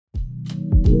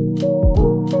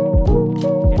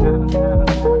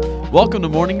Welcome to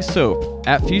Morning Soap.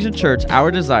 At Fusion Church,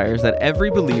 our desire is that every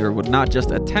believer would not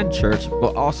just attend church,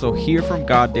 but also hear from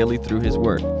God daily through His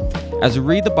Word. As we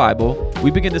read the Bible, we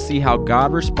begin to see how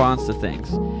God responds to things.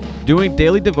 Doing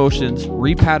daily devotions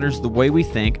repatterns the way we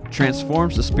think,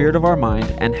 transforms the spirit of our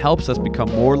mind, and helps us become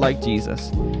more like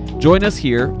Jesus. Join us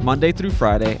here, Monday through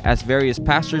Friday, as various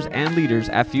pastors and leaders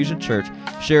at Fusion Church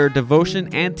share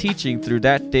devotion and teaching through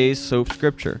that day's soap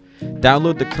scripture.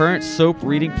 Download the current soap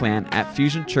reading plan at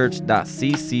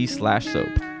fusionchurch.cc/soap.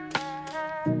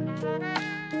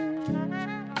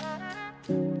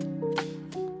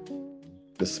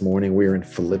 This morning we're in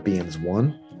Philippians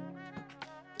 1.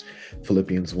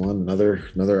 Philippians 1, another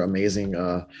amazing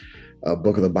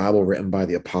book of the Bible written by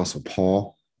the Apostle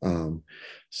Paul.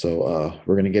 So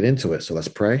we're going to get into it. So let's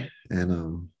pray.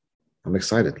 And I'm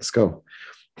excited. Let's go.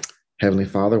 Heavenly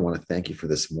Father, I want to thank you for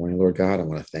this morning, Lord God. I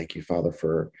want to thank you, Father,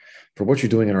 for what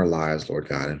you're doing in our lives, Lord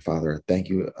God. And Father, thank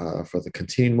you for the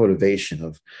continued motivation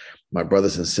of my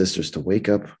brothers and sisters to wake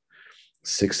up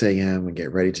 6 a.m. and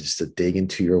get ready to dig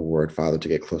into your word, Father, to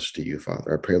get closer to you,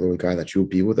 Father. I pray, Lord God, that you will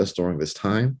be with us during this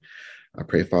time. I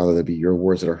pray, Father, that be your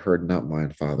words that are heard, not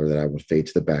mine, Father, that I would fade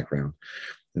to the background,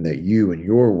 and that you and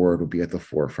your word will be at the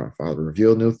forefront, Father.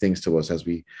 Reveal new things to us as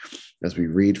we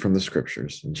read from the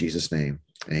scriptures. In Jesus' name,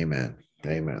 amen.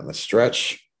 Amen. Let's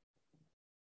stretch.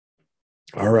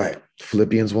 All right,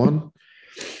 Philippians 1,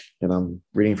 and I'm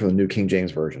reading from the New King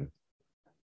James Version.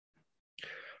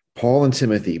 Paul and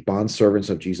Timothy, bondservants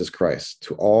of Jesus Christ,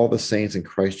 to all the saints in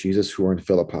Christ Jesus who are in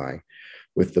Philippi,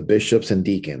 with the bishops and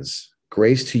deacons,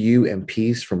 grace to you and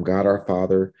peace from God our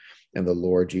Father and the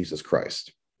Lord Jesus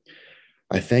Christ.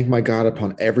 I thank my God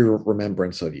upon every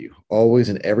remembrance of you, always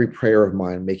in every prayer of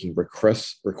mine, making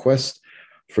requests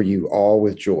for you all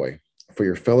with joy, for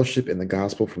your fellowship in the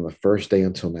gospel from the first day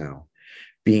until now,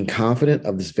 being confident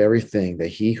of this very thing, that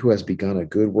he who has begun a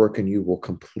good work in you will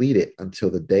complete it until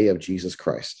the day of Jesus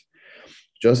Christ.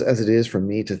 Just as it is for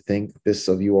me to think this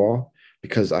of you all,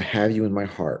 because I have you in my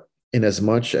heart,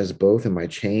 inasmuch as both in my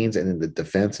chains and in the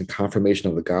defense and confirmation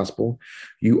of the gospel,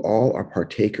 you all are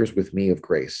partakers with me of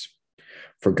grace.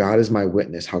 For God is my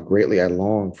witness, how greatly I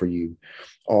long for you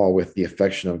all with the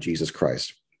affection of Jesus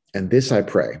Christ. And this I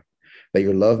pray, that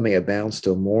your love may abound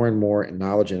still more and more in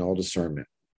knowledge and all discernment,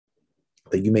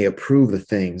 that you may approve the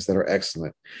things that are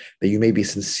excellent, that you may be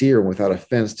sincere and without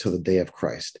offense till the day of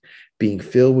Christ, being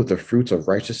filled with the fruits of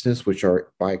righteousness which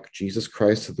are by Jesus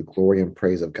Christ to the glory and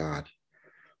praise of God.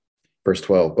 Verse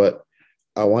 12, but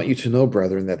I want you to know,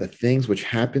 brethren, that the things which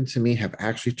happened to me have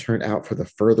actually turned out for the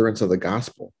furtherance of the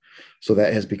gospel, so that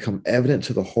it has become evident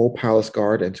to the whole palace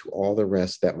guard and to all the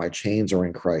rest that my chains are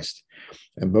in Christ.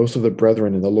 And most of the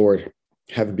brethren in the Lord,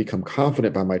 having become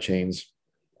confident by my chains,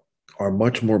 are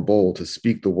much more bold to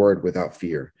speak the word without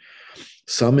fear.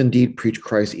 Some indeed preach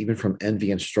Christ even from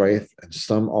envy and strife, and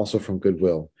some also from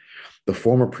goodwill. The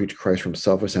former preach Christ from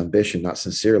selfish ambition, not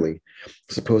sincerely,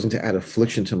 supposing to add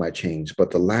affliction to my chains,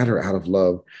 but the latter out of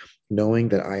love, knowing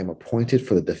that I am appointed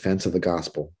for the defense of the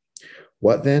gospel.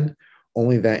 What then?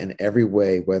 Only that in every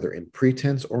way, whether in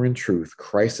pretense or in truth,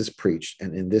 Christ is preached,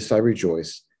 and in this I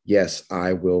rejoice. Yes,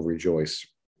 I will rejoice.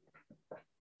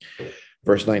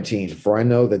 Verse 19, for I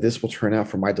know that this will turn out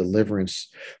for my deliverance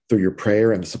through your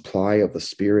prayer and the supply of the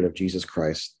Spirit of Jesus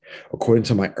Christ, according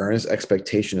to my earnest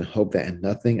expectation and hope that in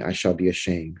nothing I shall be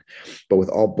ashamed, but with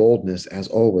all boldness as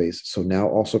always, so now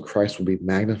also Christ will be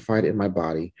magnified in my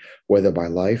body, whether by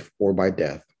life or by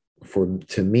death. For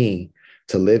to me,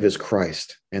 to live is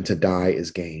Christ, and to die is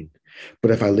gain.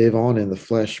 But if I live on in the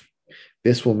flesh,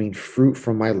 this will mean fruit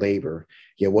from my labor.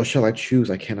 Yet what shall I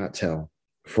choose? I cannot tell.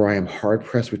 For I am hard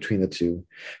pressed between the two,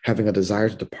 having a desire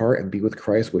to depart and be with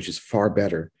Christ, which is far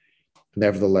better.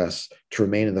 Nevertheless, to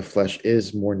remain in the flesh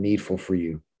is more needful for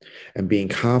you. And being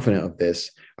confident of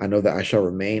this, I know that I shall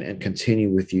remain and continue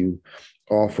with you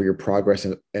all for your progress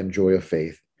and joy of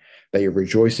faith, that your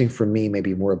rejoicing for me may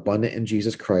be more abundant in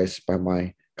Jesus Christ by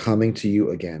my coming to you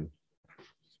again.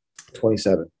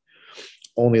 27.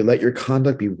 Only let your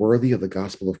conduct be worthy of the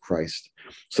gospel of Christ,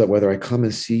 so that whether I come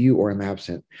and see you or am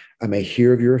absent, I may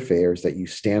hear of your affairs, that you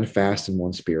stand fast in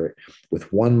one spirit,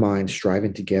 with one mind,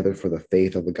 striving together for the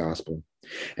faith of the gospel,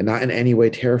 and not in any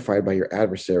way terrified by your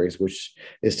adversaries, which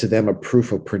is to them a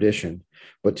proof of perdition,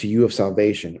 but to you of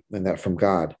salvation, and that from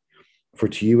God. For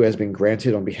to you has been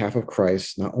granted on behalf of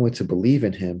Christ, not only to believe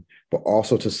in him, but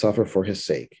also to suffer for his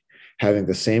sake, having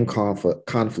the same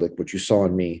conflict which you saw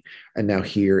in me, and now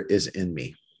here is in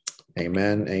me.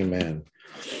 Amen. Amen.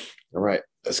 All right,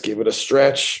 let's give it a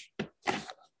stretch.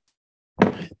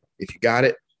 If you got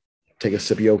it, take a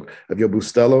sip of your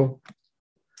Bustelo.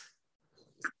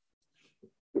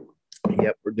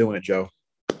 Yep, we're doing it, Joe.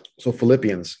 So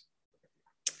Philippians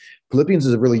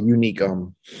is a really unique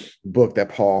book that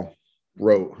Paul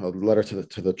wrote, a letter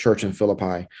to the church in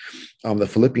Philippi. The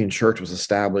Philippian church was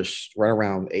established right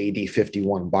around AD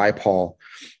 51 by Paul,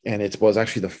 and it was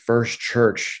actually the first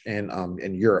church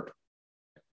in Europe.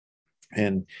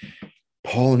 And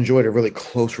Paul enjoyed a really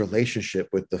close relationship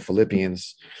with the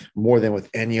Philippians, more than with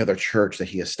any other church that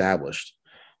he established.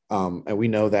 And we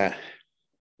know that,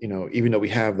 even though we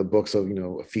have the books of,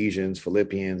 Ephesians,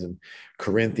 Philippians, and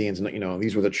Corinthians, and,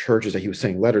 these were the churches that he was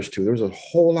sending letters to, there was a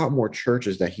whole lot more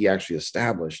churches that he actually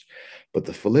established. But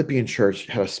the Philippian church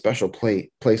had a special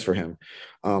place for him.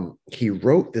 He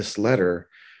wrote this letter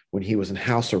when he was in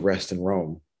house arrest in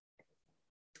Rome.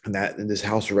 And this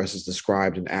house arrest is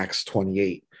described in Acts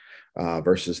 28,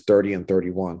 verses 30 and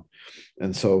 31.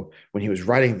 And so when he was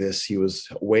writing this, he was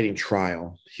awaiting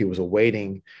trial. He was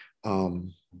awaiting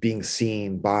being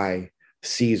seen by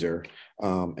Caesar,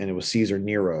 and it was Caesar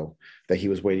Nero that he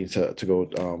was waiting to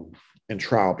go in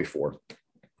trial before.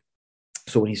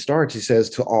 So when he starts, he says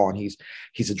to all, and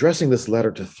he's addressing this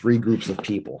letter to three groups of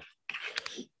people.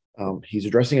 He's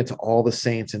addressing it to all the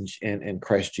saints in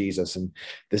Christ Jesus, and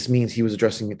this means he was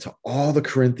addressing it to all the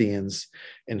Corinthians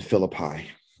in Philippi,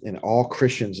 and all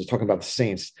Christians. Is talking about the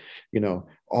saints,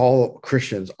 all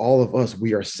Christians, all of us,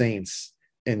 we are saints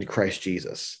in Christ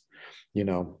Jesus.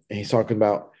 And he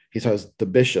says the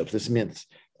bishops. This means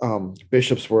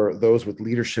bishops were those with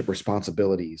leadership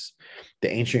responsibilities.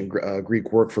 The ancient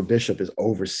Greek word for bishop is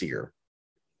overseer.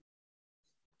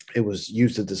 It was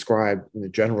used to describe the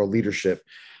general leadership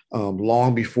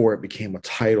long before it became a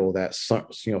title that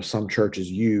some churches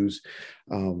use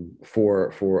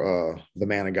for the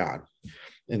man of God,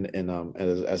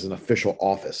 as an official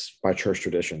office by church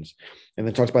traditions. And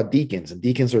then talks about deacons, and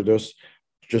deacons are those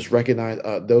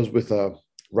with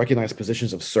recognized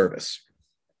positions of service.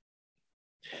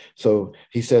 So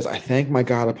he says, I thank my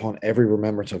God upon every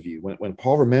remembrance of you. When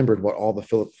Paul remembered what all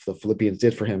the Philippians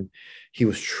did for him, he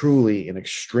was truly and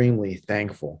extremely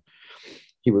thankful.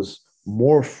 He was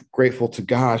more grateful to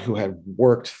God who had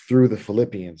worked through the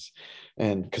Philippians,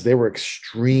 and because they were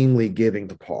extremely giving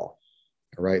to Paul.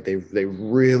 Right? They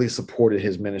really supported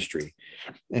his ministry,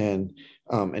 and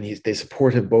they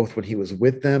supported him both when he was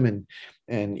with them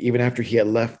and even after he had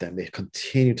left them. They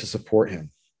continued to support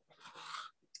him.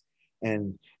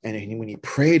 And when he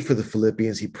prayed for the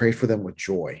Philippians, he prayed for them with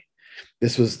joy.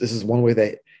 This is one way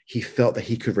that he felt that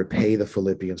he could repay the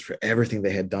Philippians for everything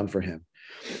they had done for him.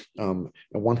 And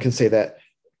one can say that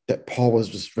Paul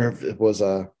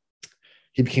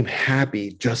he became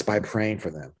happy just by praying for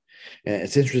them. And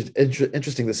it's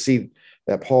interesting to see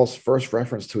that Paul's first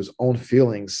reference to his own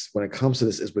feelings when it comes to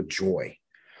this is with joy.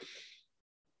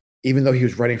 Even though he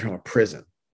was writing from a prison,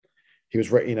 he was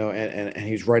writing, and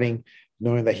he was writing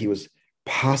knowing that he was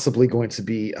possibly going to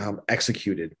be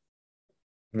executed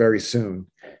very soon.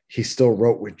 He still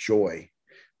wrote with joy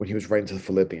when he was writing to the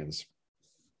Philippians.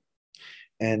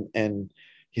 And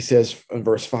he says in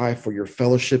verse 5, for your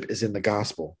fellowship is in the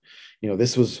gospel.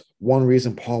 This was one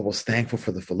reason Paul was thankful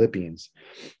for the Philippians.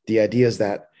 The idea is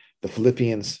that the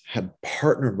Philippians had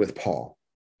partnered with Paul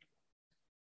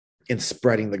in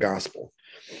spreading the gospel,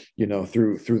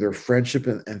 through their friendship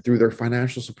and through their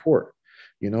financial support.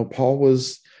 Paul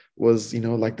was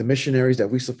like the missionaries that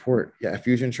we support at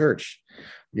Fusion Church,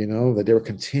 that they were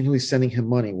continually sending him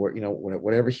money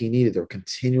whatever he needed, they were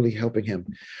continually helping him.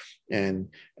 And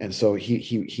so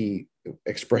he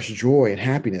expressed joy and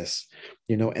happiness,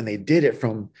 and they did it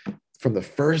from the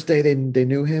first day they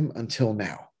knew him until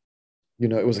now.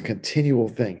 It was a continual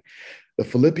thing. The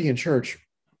Philippian church,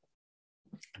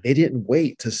 they didn't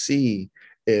wait to see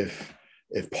if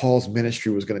Paul's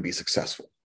ministry was going to be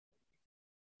successful.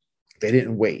 They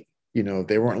didn't wait.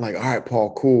 They weren't like, all right,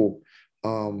 Paul, cool.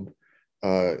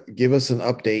 Give us an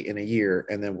update in a year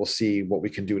and then we'll see what we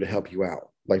can do to help you out.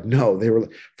 Like, no, they were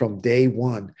from day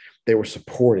one, they were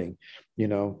supporting,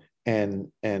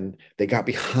 and they got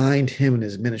behind him in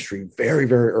his ministry very,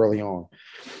 very early on.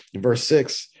 In verse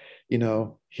 6,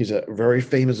 he's a very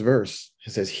famous verse.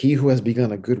 It says, he who has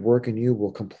begun a good work in you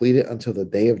will complete it until the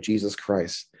day of Jesus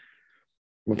Christ.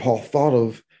 When Paul thought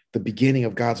of the beginning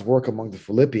of God's work among the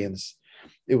Philippians,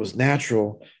 it was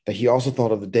natural that he also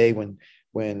thought of the day when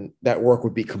that work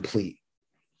would be complete.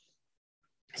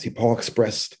 See, Paul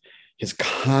expressed his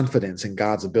confidence in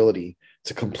God's ability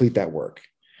to complete that work.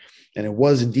 And it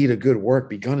was indeed a good work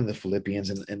begun in the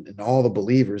Philippians and all the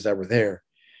believers that were there,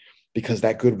 because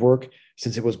that good work,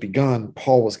 since it was begun,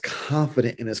 Paul was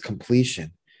confident in his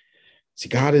completion. See,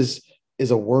 God is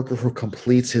a worker who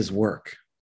completes his work.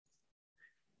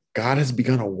 God has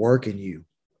begun a work in you,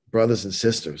 brothers and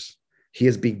sisters. He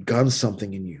has begun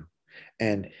something in you,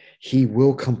 and he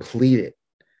will complete it.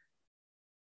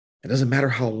 It doesn't matter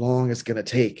how long it's going to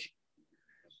take.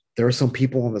 There are some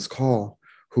people on this call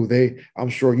who I'm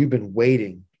sure you've been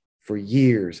waiting for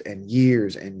years and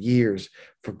years and years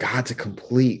for God to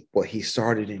complete what he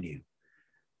started in you.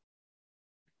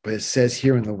 But it says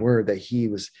here in the word that he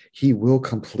will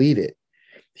complete it.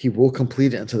 He will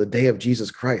complete it until the day of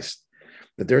Jesus Christ.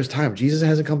 That there's time. Jesus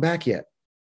hasn't come back yet.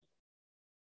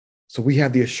 So we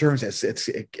have the assurance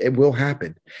that it will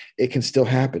happen. It can still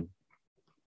happen.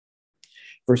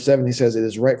 Verse 7, he says, it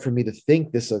is right for me to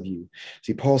think this of you.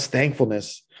 See, Paul's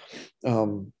thankfulness,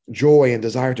 joy, and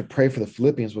desire to pray for the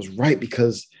Philippians was right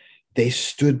because they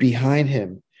stood behind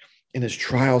him in his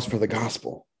trials for the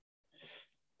gospel.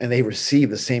 And they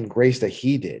received the same grace that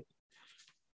he did.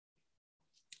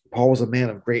 Paul was a man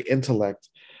of great intellect,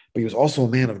 but he was also a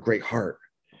man of great heart.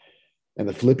 And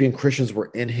the Philippian Christians were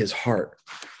in his heart.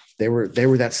 They were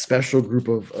that special group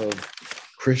of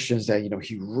Christians that,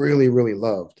 he really, really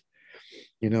loved.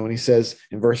 And he says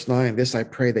in verse 9, this I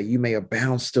pray that you may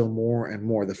abound still more and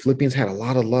more. The Philippians had a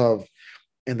lot of love,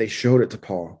 and they showed it to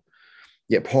Paul.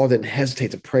 Yet Paul didn't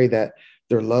hesitate to pray that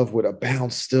their love would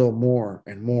abound still more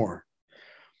and more.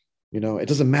 It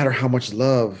doesn't matter how much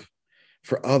love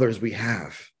for others we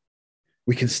have.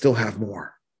 We can still have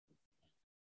more.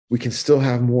 We can still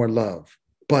have more love.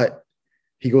 But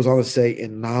he goes on to say,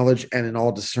 in knowledge and in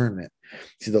all discernment.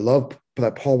 See, the love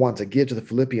that Paul wanted to give to the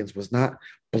Philippians was not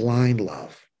blind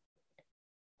love.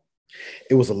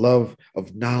 It was a love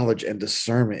of knowledge and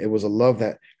discernment. It was a love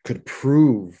that could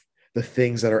prove the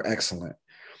things that are excellent.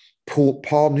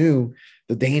 Paul knew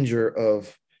the danger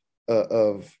of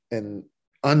an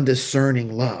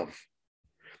undiscerning love,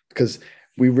 because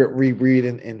we read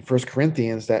in 1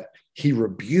 Corinthians that he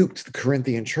rebuked the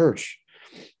Corinthian church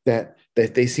that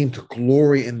they seem to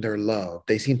glory in their love.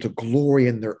 They seem to glory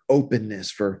in their openness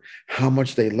for how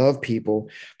much they love people,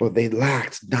 but they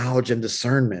lacked knowledge and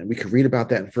discernment. We could read about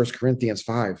that in 1 Corinthians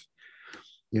 5.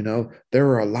 There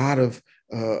are a lot of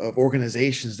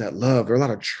organizations that love. There are a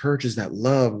lot of churches that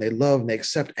love, and they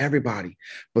accept everybody,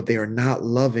 but they are not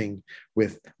loving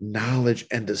with knowledge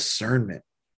and discernment.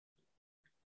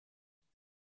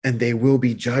 And they will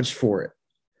be judged for it.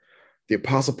 The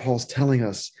Apostle Paul's telling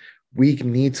us we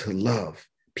need to love.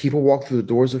 People walk through the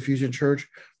doors of Fusion Church.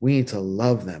 We need to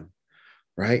love them,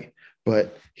 right?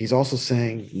 But he's also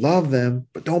saying, love them,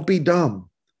 but don't be dumb,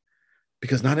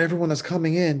 because not everyone that's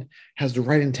coming in has the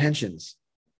right intentions.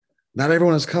 Not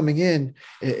everyone that's coming in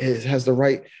has the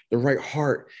right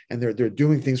heart, and they're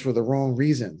doing things for the wrong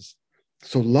reasons.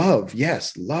 So love,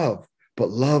 yes, love, but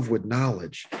love with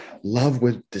knowledge, love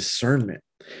with discernment.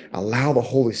 Allow the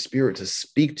Holy Spirit to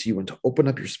speak to you and to open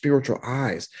up your spiritual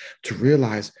eyes to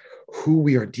realize who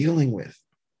we are dealing with.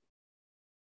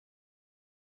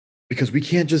 Because we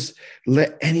can't just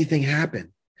let anything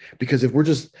happen. Because if we're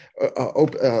just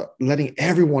letting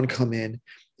everyone come in,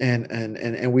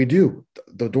 and we do,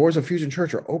 the doors of Fusion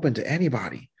Church are open to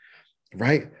anybody,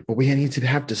 right? But we need to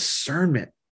have discernment,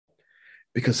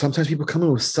 because sometimes people come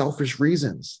in with selfish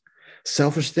reasons,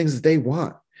 selfish things that they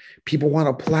want. People want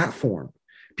a platform.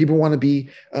 People want to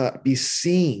be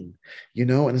seen,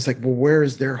 and it's like, well, where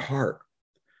is their heart?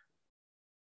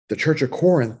 The church of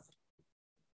Corinth,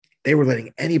 they were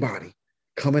letting anybody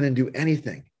come in and do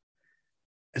anything.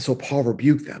 And so Paul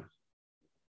rebuked them.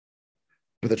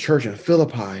 But the church in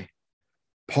Philippi,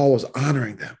 Paul was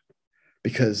honoring them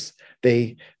because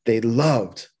they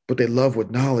loved, but they loved with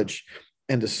knowledge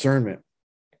and discernment.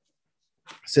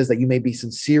 It says that you may be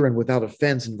sincere and without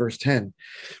offense in verse 10.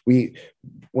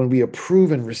 When we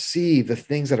approve and receive the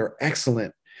things that are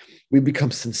excellent, we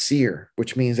become sincere,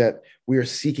 which means that we are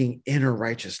seeking inner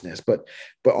righteousness, but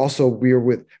also we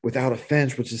are without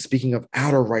offense, which is speaking of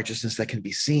outer righteousness that can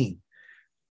be seen.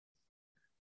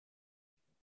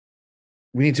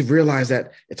 We need to realize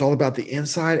that it's all about the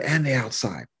inside and the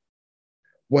outside.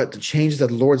 What the changes that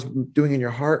the Lord's doing in your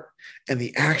heart and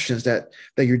the actions that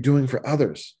you're doing for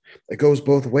others. It goes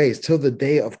both ways. Till the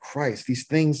day of Christ, these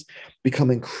things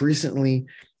become increasingly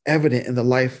evident in the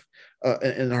life,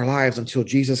 in our lives until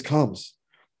Jesus comes.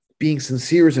 Being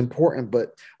sincere is important,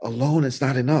 but alone it's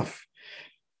not enough.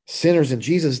 Sinners in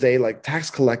Jesus' day, like tax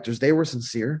collectors, they were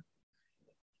sincere,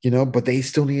 but they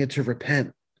still needed to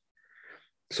repent.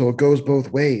 So it goes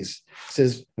both ways. It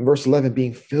says in verse 11,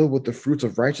 being filled with the fruits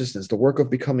of righteousness, the work of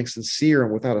becoming sincere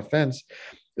and without offense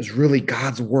is really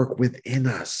God's work within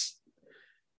us.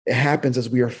 It happens as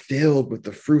we are filled with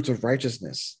the fruits of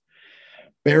righteousness.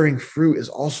 Bearing fruit is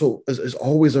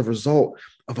always a result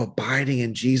of abiding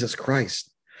in Jesus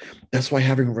Christ. That's why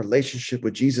having a relationship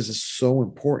with Jesus is so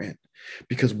important,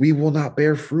 because we will not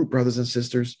bear fruit, brothers and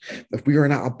sisters, if we are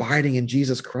not abiding in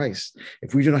Jesus Christ.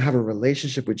 If we do not have a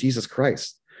relationship with Jesus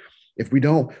Christ, if we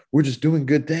don't, we're just doing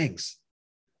good things.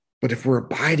 But if we're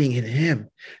abiding in him,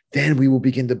 then we will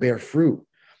begin to bear fruit.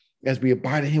 As we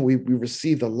abide in him, we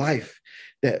receive the life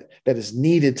that is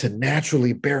needed to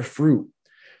naturally bear fruit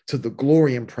to the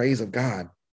glory and praise of God.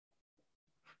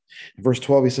 In verse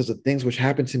 12, he says, the things which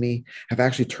happened to me have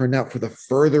actually turned out for the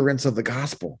furtherance of the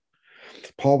gospel.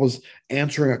 Paul was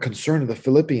answering a concern of the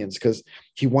Philippians because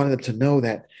he wanted them to know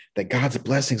that God's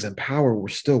blessings and power were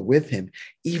still with him,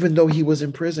 even though he was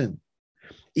in prison,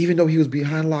 even though he was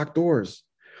behind locked doors.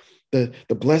 The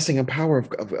blessing and power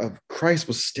of Christ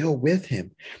was still with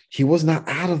him. He was not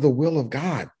out of the will of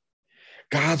God.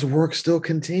 God's work still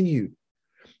continued.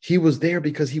 He was there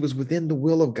because he was within the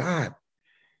will of God.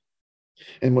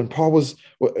 And when Paul was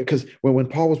with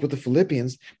the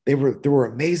Philippians, there were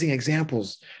amazing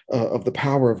examples of the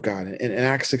power of God. And in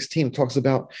Acts 16, it talks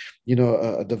about,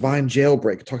 a divine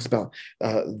jailbreak. It talks about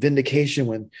vindication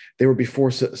when they were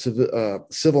before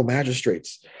civil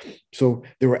magistrates. So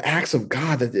there were acts of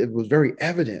God that it was very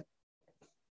evident.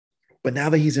 But now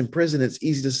that he's in prison, it's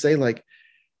easy to say, like,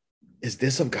 is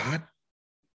this of God?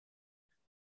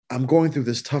 I'm going through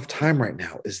this tough time right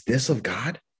now. Is this of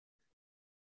God?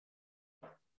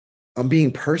 I'm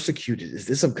being persecuted. Is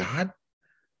this of God?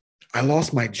 I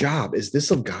lost my job. Is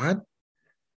this of God?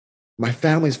 My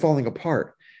family's falling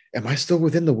apart. Am I still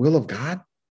within the will of God?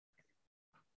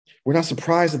 We're not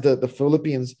surprised that the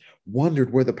Philippians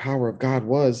wondered where the power of God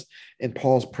was in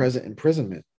Paul's present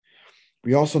imprisonment.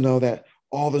 We also know that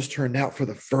all this turned out for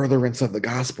the furtherance of the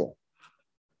gospel.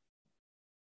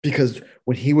 Because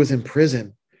when he was in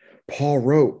prison, Paul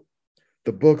wrote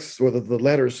the books or the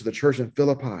letters to the church in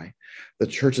Philippi, the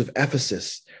church of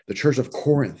Ephesus, the church of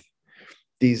Corinth,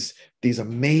 these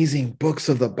amazing books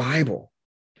of the Bible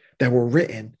that were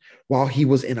written while he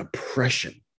was in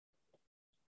oppression,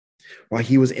 while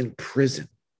he was in prison,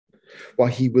 while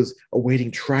he was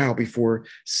awaiting trial before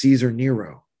Caesar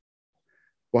Nero,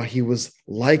 while he was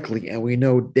likely, and we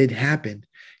know did happen,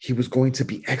 he was going to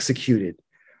be executed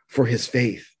for his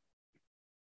faith.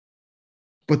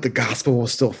 But the gospel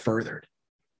was still furthered.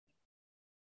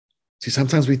 See,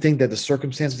 sometimes we think that the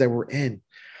circumstances that we're in,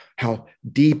 how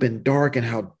deep and dark and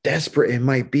how desperate it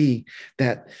might be,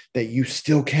 that you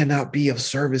still cannot be of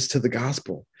service to the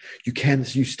gospel.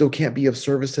 You still can't be of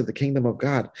service to the kingdom of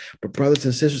God. But brothers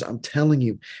and sisters, I'm telling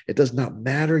you, it does not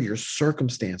matter your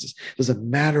circumstances. It doesn't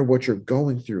matter what you're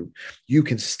going through. You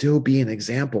can still be an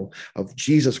example of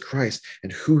Jesus Christ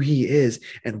and who he is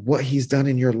and what he's done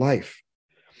in your life.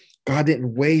 God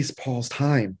didn't waste Paul's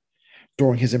time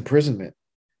during his imprisonment.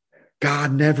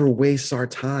 God never wastes our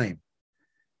time.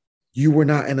 You were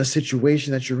not in a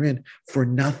situation that you're in for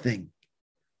nothing.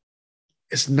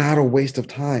 It's not a waste of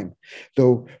time,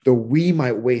 though we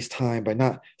might waste time by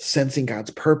not sensing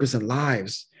God's purpose in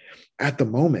lives at the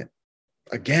moment.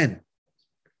 Again,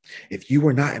 if you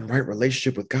are not in right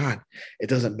relationship with God, it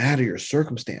doesn't matter your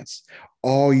circumstance.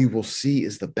 All you will see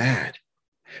is the bad.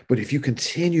 But if you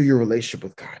continue your relationship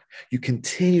with God, you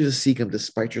continue to seek him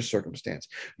despite your circumstance,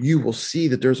 you will see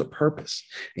that there's a purpose.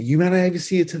 And you might not even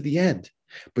see it to the end,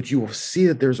 but you will see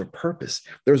that there's a purpose.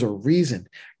 There's a reason.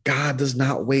 God does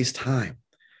not waste time.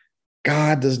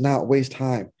 God does not waste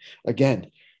time.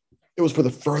 Again, it was for the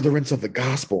furtherance of the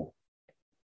gospel.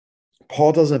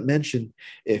 Paul doesn't mention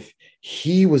if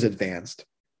he was advanced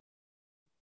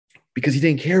because he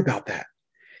didn't care about that.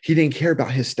 He didn't care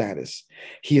about his status.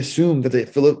 He assumed that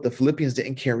the Philippians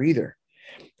didn't care either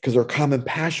because their common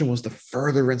passion was the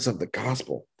furtherance of the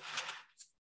gospel.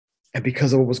 And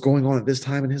because of what was going on at this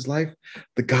time in his life,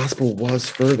 the gospel was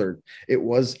furthered. It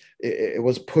was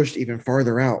pushed even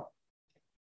farther out.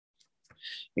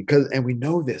 And we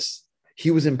know this. He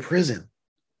was in prison.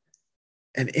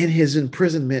 And in his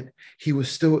imprisonment, he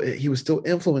was still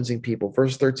influencing people.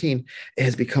 Verse 13, it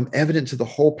has become evident to the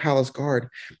whole palace guard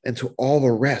and to all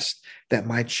the rest that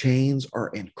my chains are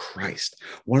in Christ.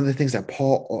 One of the things that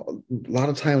Paul a lot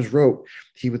of times wrote,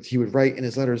 he would write in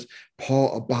his letters,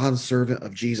 Paul, a bondservant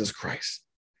of Jesus Christ.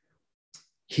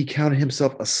 He counted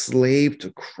himself a slave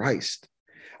to Christ,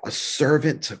 a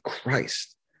servant to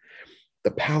Christ.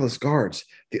 The palace guards,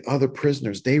 the other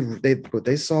prisoners, what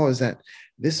they saw is that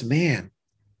this man,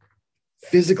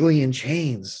 physically in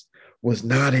chains, was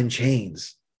not in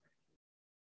chains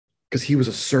because he was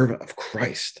a servant of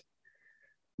Christ.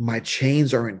 My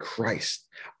chains are in Christ.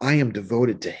 I am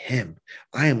devoted to him.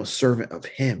 I am a servant of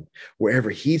him.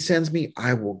 Wherever he sends me,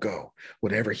 I will go.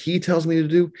 Whatever he tells me to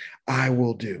do, I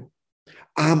will do.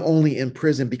 I'm only in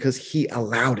prison because he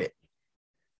allowed it.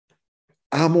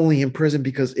 I'm only in prison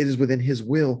because it is within his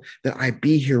will that I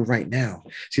be here right now.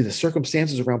 See, the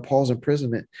circumstances around Paul's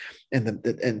imprisonment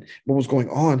and what was going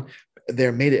on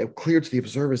there made it clear to the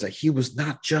observers that he was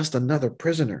not just another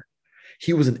prisoner.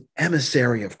 He was an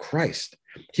emissary of Christ.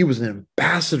 He was an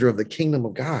ambassador of the kingdom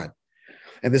of God.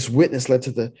 And this witness led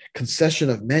to the concession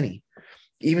of many.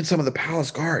 Even some of the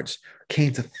palace guards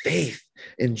came to faith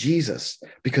in Jesus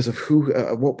because of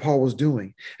what Paul was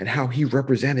doing and how he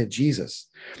represented Jesus.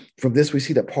 From this, we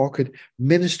see that Paul could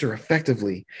minister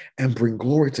effectively and bring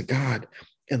glory to God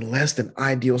in less than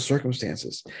ideal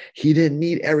circumstances. He didn't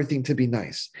need everything to be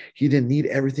nice. He didn't need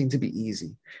everything to be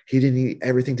easy. He didn't need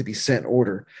everything to be set in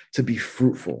order to be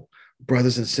fruitful.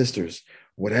 Brothers and sisters,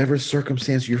 whatever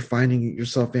circumstance you're finding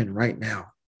yourself in right now,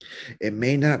 it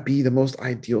may not be the most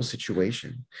ideal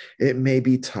situation. It may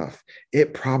be tough.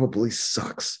 It probably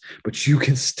sucks, but you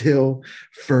can still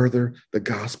further the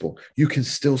gospel. You can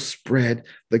still spread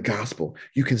the gospel.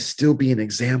 You can still be an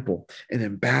example, an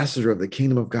ambassador of the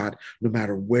kingdom of God, no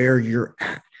matter where you're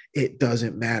at. It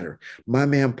doesn't matter. My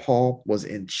man Paul was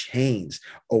in chains,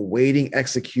 awaiting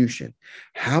execution.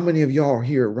 How many of y'all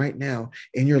here right now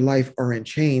in your life are in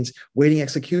chains, waiting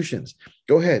executions?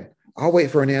 Go ahead. I'll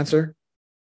wait for an answer.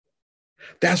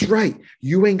 That's right.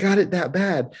 You ain't got it that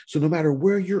bad. So no matter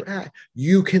where you're at,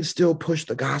 you can still push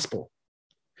the gospel.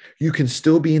 You can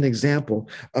still be an example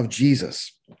of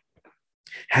Jesus.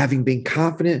 Having been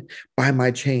confident by my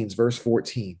chains, verse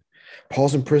 14.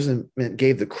 Paul's imprisonment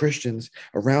gave the Christians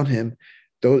around him,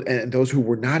 those who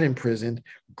were not imprisoned,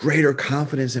 greater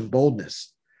confidence and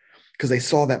boldness because they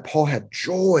saw that Paul had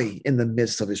joy in the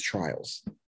midst of his trials.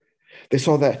 They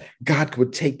saw that God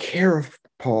would take care of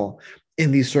Paul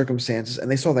in these circumstances,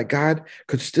 and they saw that God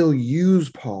could still use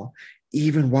Paul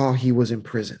even while he was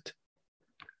imprisoned.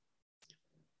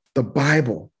 The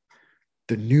Bible,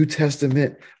 the New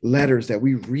Testament letters that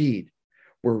we read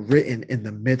were written in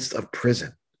the midst of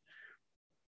prison,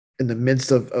 in the midst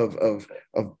of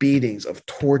beatings, of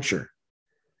torture.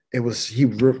 He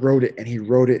wrote it, and he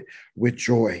wrote it with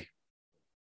joy.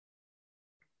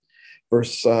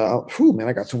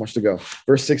 I got so much to go.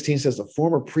 Verse 16 says, the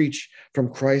former preach from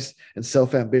Christ and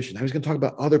self-ambition. Now he's going to talk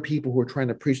about other people who are trying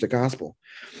to preach the gospel.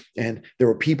 And there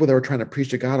were people that were trying to preach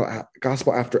the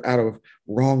gospel out of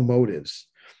wrong motives,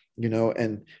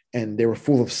 and they were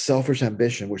full of selfish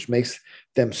ambition, which makes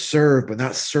them serve, but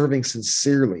not serving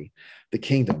sincerely the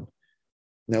kingdom.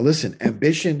 Now listen,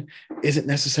 ambition isn't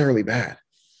necessarily bad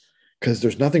because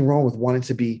there's nothing wrong with wanting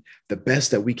to be the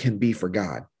best that we can be for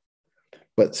God.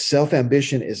 But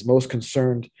self-ambition is most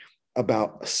concerned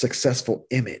about a successful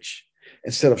image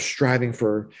instead of striving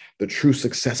for the true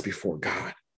success before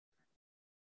God.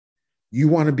 You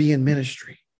want to be in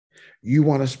ministry. You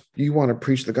want to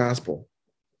preach the gospel.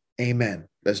 Amen.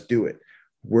 Let's do it.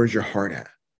 Where's your heart at?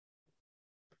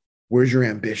 Where's your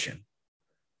ambition?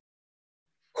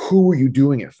 Who are you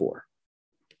doing it for?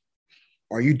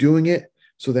 Are you doing it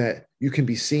so that you can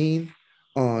be seen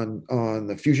on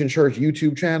the Fusion Church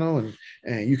YouTube channel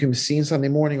and you can be seen Sunday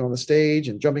morning on the stage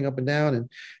and jumping up and down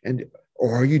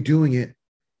or are you doing it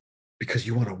because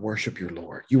you want to worship your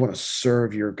Lord? You want to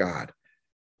serve your God.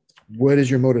 What is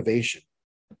your motivation?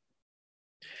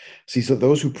 See, so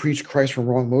those who preach Christ from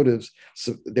wrong motives,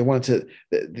 so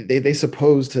they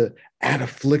supposed to add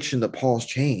affliction to Paul's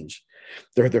change.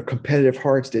 Their competitive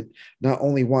hearts did not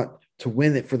only want to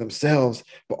win it for themselves,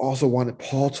 but also wanted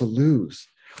Paul to lose.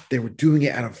 They were doing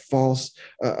it out of false,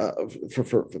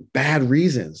 for bad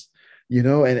reasons,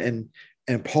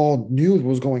 and Paul knew what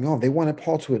was going on. They wanted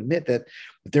Paul to admit that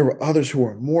there were others who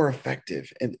were more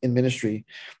effective in ministry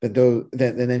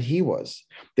than he was.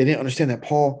 They didn't understand that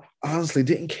Paul honestly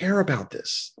didn't care about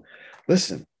this.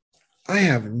 Listen, I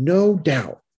have no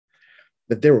doubt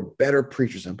that there were better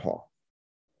preachers than Paul.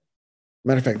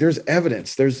 Matter of fact, there's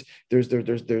evidence. There's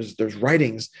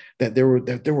writings that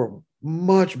there were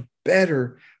much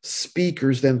better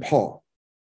speakers than Paul,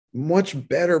 much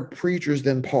better preachers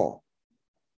than Paul.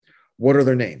 What are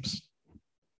their names?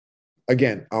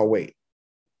 Again, I'll wait.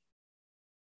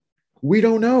 We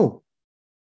don't know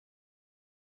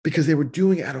because they were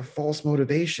doing it out of false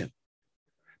motivation.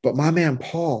 But my man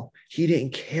Paul, he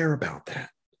didn't care about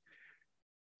that.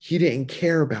 He didn't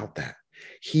care about that.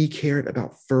 He cared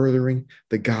about furthering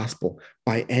the gospel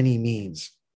by any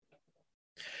means.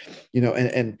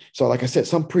 And so, like I said,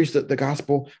 some preach the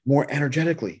gospel more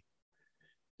energetically,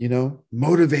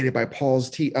 motivated by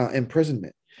Paul's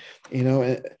imprisonment,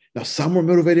 now some were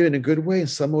motivated in a good way and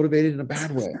some motivated in a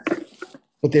bad way,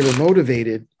 but they were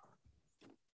motivated.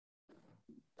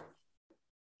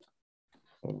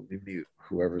 Oh, let me mute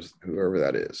whoever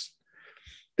that is.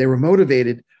 They were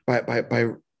motivated by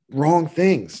wrong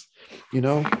things.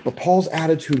 But Paul's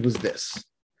attitude was this.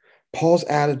 Paul's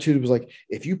attitude was like,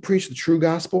 if you preach the true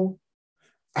gospel,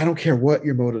 I don't care what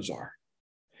your motives are.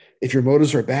 If your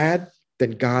motives are bad,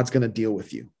 then God's going to deal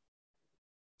with you.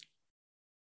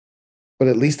 But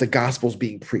at least the gospel's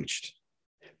being preached.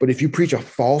 But if you preach a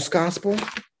false gospel,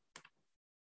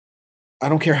 I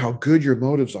don't care how good your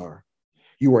motives are.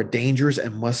 You are dangerous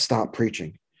and must stop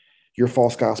preaching your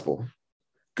false gospel.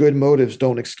 Good motives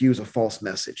don't excuse a false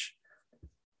message.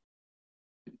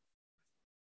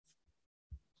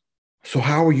 So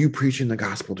how are you preaching the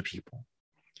gospel to people?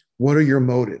 What are your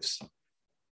motives?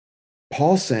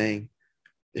 Paul's saying,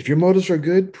 if your motives are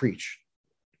good, preach.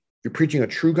 If you're preaching a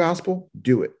true gospel,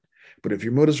 do it. But if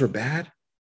your motives are bad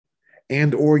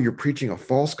and or you're preaching a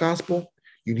false gospel,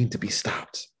 you need to be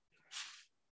stopped.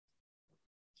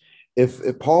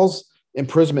 If Paul's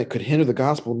imprisonment could hinder the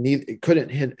gospel, could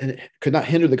not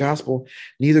hinder the gospel,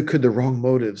 neither could the wrong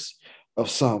motives of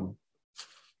some.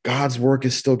 God's work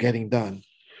is still getting done,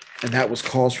 and that was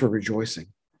cause for rejoicing.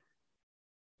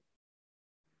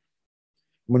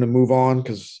 I'm going to move on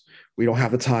because we don't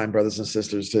have the time, brothers and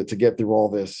sisters, to get through all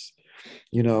this.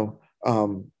 In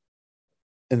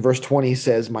verse 20, he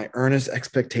says, my earnest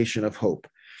expectation of hope.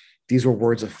 These were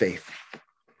words of faith.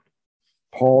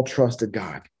 Paul trusted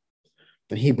God,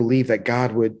 and he believed that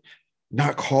God would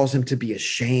not cause him to be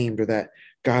ashamed, or that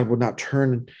God would not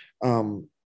turn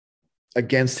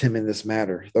against him in this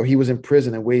matter. Though he was in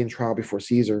prison and waiting trial before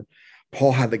Caesar,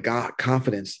 Paul had the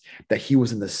confidence that he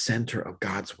was in the center of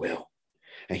God's will.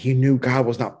 And he knew God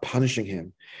was not punishing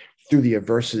him through the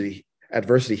adversity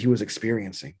he was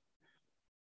experiencing.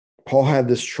 Paul had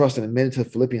this trust and admitted to the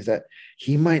Philippians that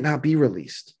he might not be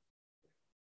released.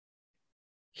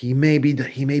 He may be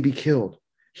killed.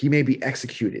 He may be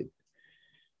executed.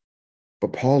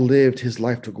 But Paul lived his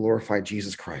life to glorify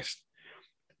Jesus Christ,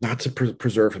 not to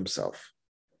preserve himself.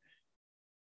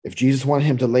 If Jesus wanted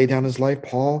him to lay down his life,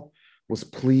 Paul was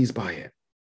pleased by it.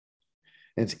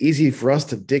 And it's easy for us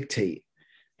to dictate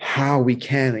how we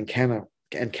can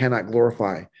and cannot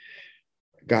glorify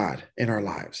God in our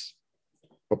lives.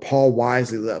 But Paul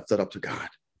wisely left it up to God.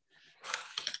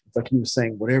 It's like he was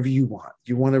saying, whatever you want.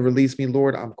 You want to release me,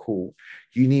 Lord? I'm cool.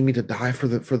 You need me to die for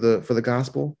the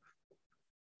gospel?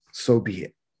 So be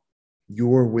it.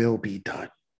 Your will be done.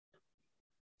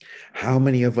 How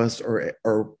many of us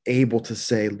are able to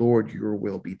say, Lord, your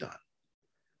will be done?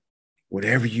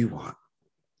 Whatever you want,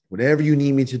 whatever you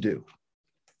need me to do.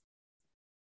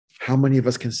 How many of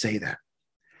us can say that?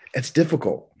 It's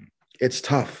difficult. It's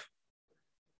tough.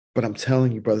 But I'm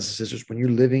telling you, brothers and sisters, when you're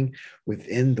living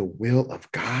within the will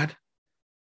of God,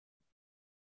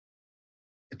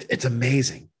 it's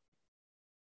amazing.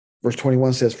 Verse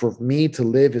 21 says, for me to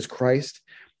live is Christ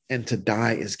and to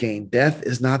die is gain. Death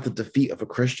is not the defeat of a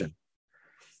Christian.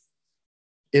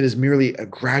 It is merely a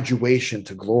graduation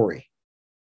to glory.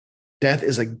 Death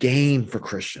is a gain for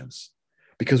Christians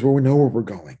because we know where we're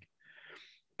going.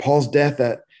 Paul's death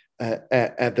at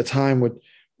the time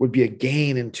would be a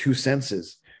gain in two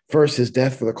senses. First, his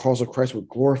death for the cause of Christ would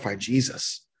glorify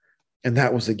Jesus, and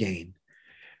that was a gain.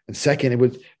 And second, it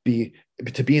would be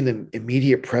to be in the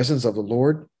immediate presence of the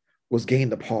Lord was gain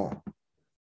to Paul.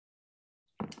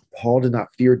 Paul did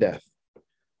not fear death.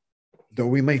 Though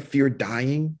we may fear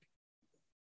dying,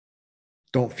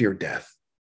 don't fear death.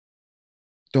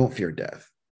 Don't fear death.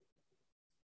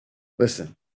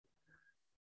 Listen,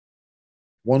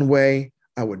 one way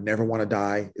I would never want to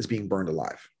die is being burned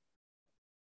alive.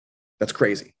 That's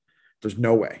crazy. There's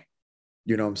no way.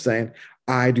 You know what I'm saying?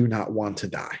 I do not want to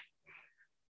die.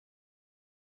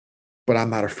 But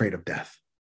I'm not afraid of death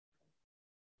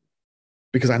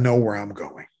because I know where I'm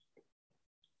going.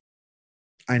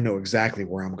 I know exactly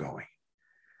where I'm going.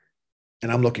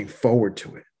 And I'm looking forward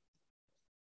to it.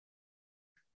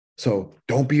 So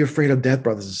don't be afraid of death,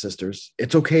 brothers and sisters.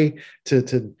 It's okay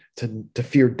to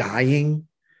fear dying.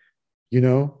 I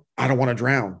don't want to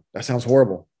drown. That sounds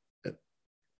horrible.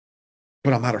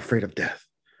 But I'm not afraid of death.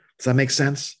 Does that make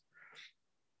sense?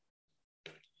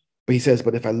 But he says,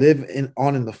 but if I live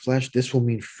on in the flesh, this will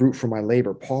mean fruit for my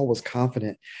labor. Paul was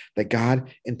confident that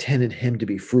God intended him to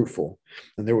be fruitful.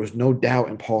 And there was no doubt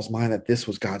in Paul's mind that this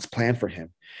was God's plan for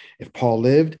him. If Paul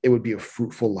lived, it would be a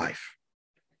fruitful life.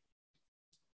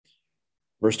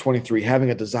 Verse 23, having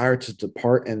a desire to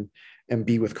depart and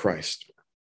be with Christ.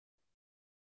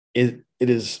 It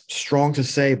is strong to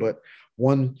say, but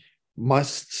one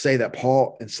must say that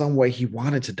Paul, in some way, he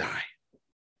wanted to die.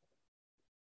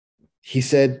 He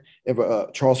said,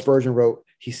 Charles Spurgeon wrote,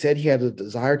 he said he had a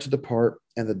desire to depart,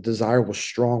 and the desire was a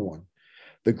strong one.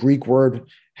 The Greek word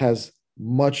has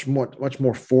much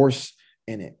more force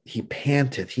in it. He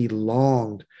panted, he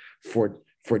longed for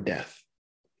for death.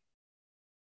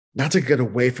 Not to get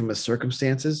away from his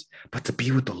circumstances, but to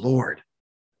be with the Lord,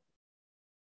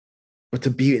 but to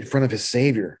be in front of his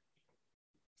Savior.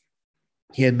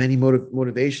 He had many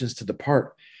motivations to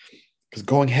depart, because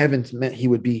going to heaven meant he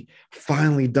would be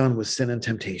finally done with sin and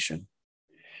temptation.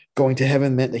 Going to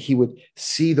heaven meant that he would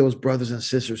see those brothers and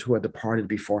sisters who had departed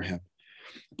before him.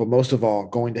 But most of all,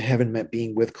 going to heaven meant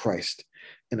being with Christ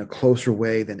in a closer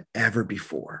way than ever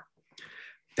before.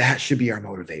 That should be our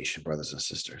motivation, brothers and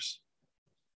sisters.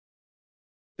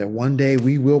 That one day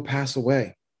we will pass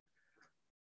away.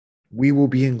 We will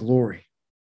be in glory.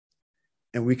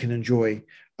 And we can enjoy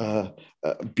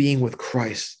being with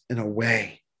Christ in a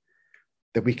way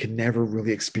that we can never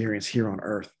really experience here on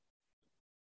earth.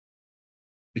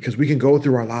 Because we can go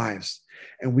through our lives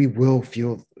and we will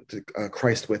feel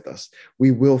Christ with us.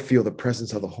 We will feel the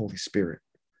presence of the Holy Spirit.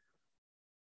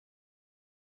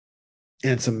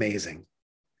 And it's amazing.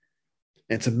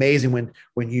 And it's amazing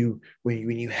when you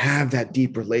have that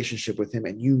deep relationship with him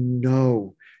and you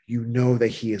know that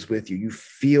he is with you. You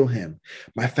feel him.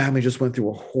 My family just went through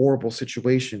a horrible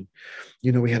situation.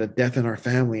 We had a death in our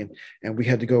family and we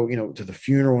had to go, to the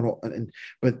funeral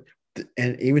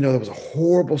and even though that was a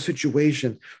horrible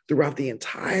situation, throughout the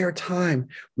entire time,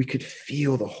 we could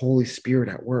feel the Holy Spirit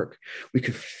at work. We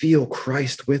could feel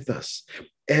Christ with us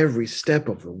every step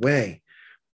of the way.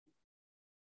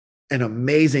 And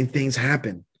amazing things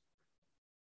happened.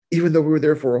 Even though we were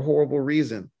there for a horrible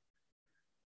reason,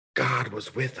 God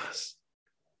was with us.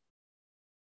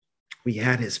 We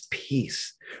had his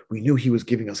peace. We knew he was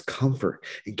giving us comfort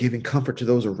and giving comfort to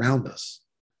those around us.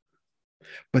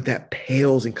 But that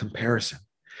pales in comparison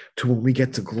to when we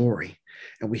get to glory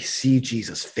and we see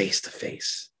Jesus face to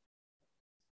face.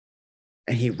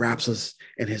 And he wraps us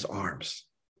in his arms.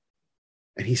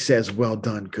 And he says, "Well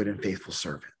done, good and faithful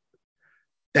servant."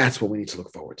 That's what we need to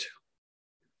look forward to.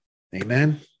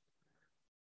 Amen.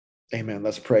 Amen.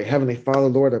 Let's pray. Heavenly Father,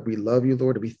 Lord, that we love you,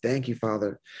 Lord, that we thank you,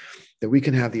 Father, that we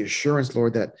can have the assurance,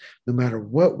 Lord, that no matter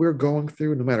what we're going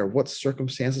through, no matter what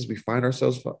circumstances we find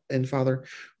ourselves in, Father,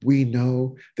 we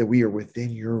know that we are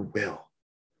within your will.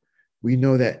 We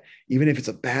know that even if it's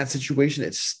a bad situation,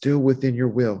 it's still within your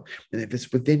will. And if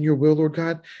it's within your will, Lord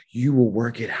God, you will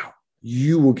work it out.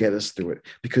 You will get us through it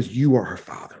because you are our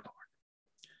Father, Lord.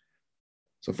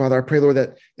 So, Father, I pray, Lord,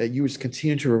 that you would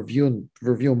continue to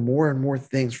reveal more and more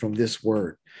things from this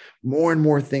word, more and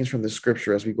more things from the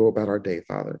scripture as we go about our day,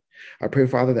 Father. I pray,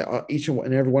 Father, that each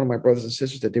and every one of my brothers and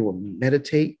sisters, that they will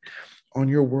meditate on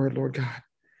your word, Lord God,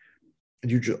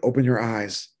 and you just open your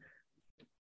eyes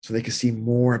so they can see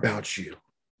more about you.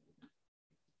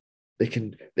 They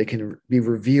can be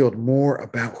revealed more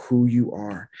about who you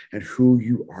are and who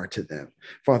you are to them.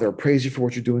 Father, I praise you for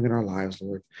what you're doing in our lives,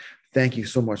 Lord. Thank you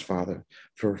so much, Father,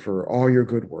 for all your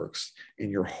good works. In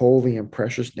your holy and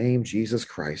precious name, Jesus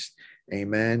Christ.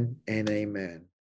 Amen and amen.